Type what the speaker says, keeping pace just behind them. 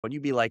And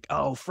you'd be like,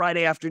 oh,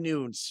 Friday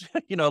afternoons,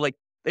 like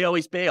they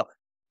always bail.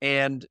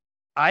 And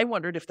I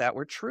wondered if that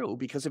were true,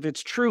 because if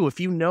it's true, if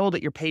you know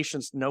that your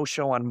patients no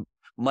show on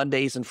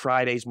Mondays and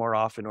Fridays more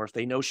often, or if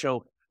they no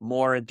show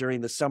more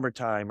during the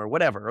summertime or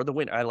whatever, or the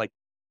winter, I like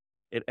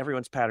it,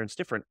 everyone's pattern's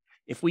different.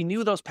 If we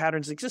knew those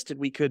patterns existed,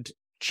 we could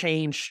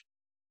change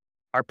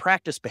our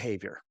practice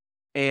behavior.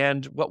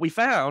 And what we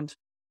found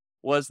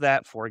was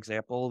that, for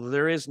example,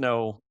 there is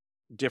no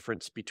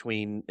difference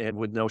between and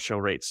with no show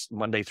rates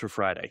Monday through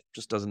Friday.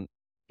 Just doesn't,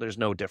 there's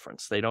no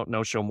difference. They don't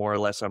no show more or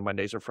less on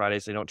Mondays or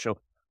Fridays. They don't show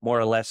more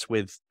or less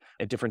with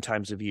at different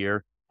times of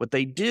year. What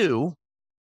they do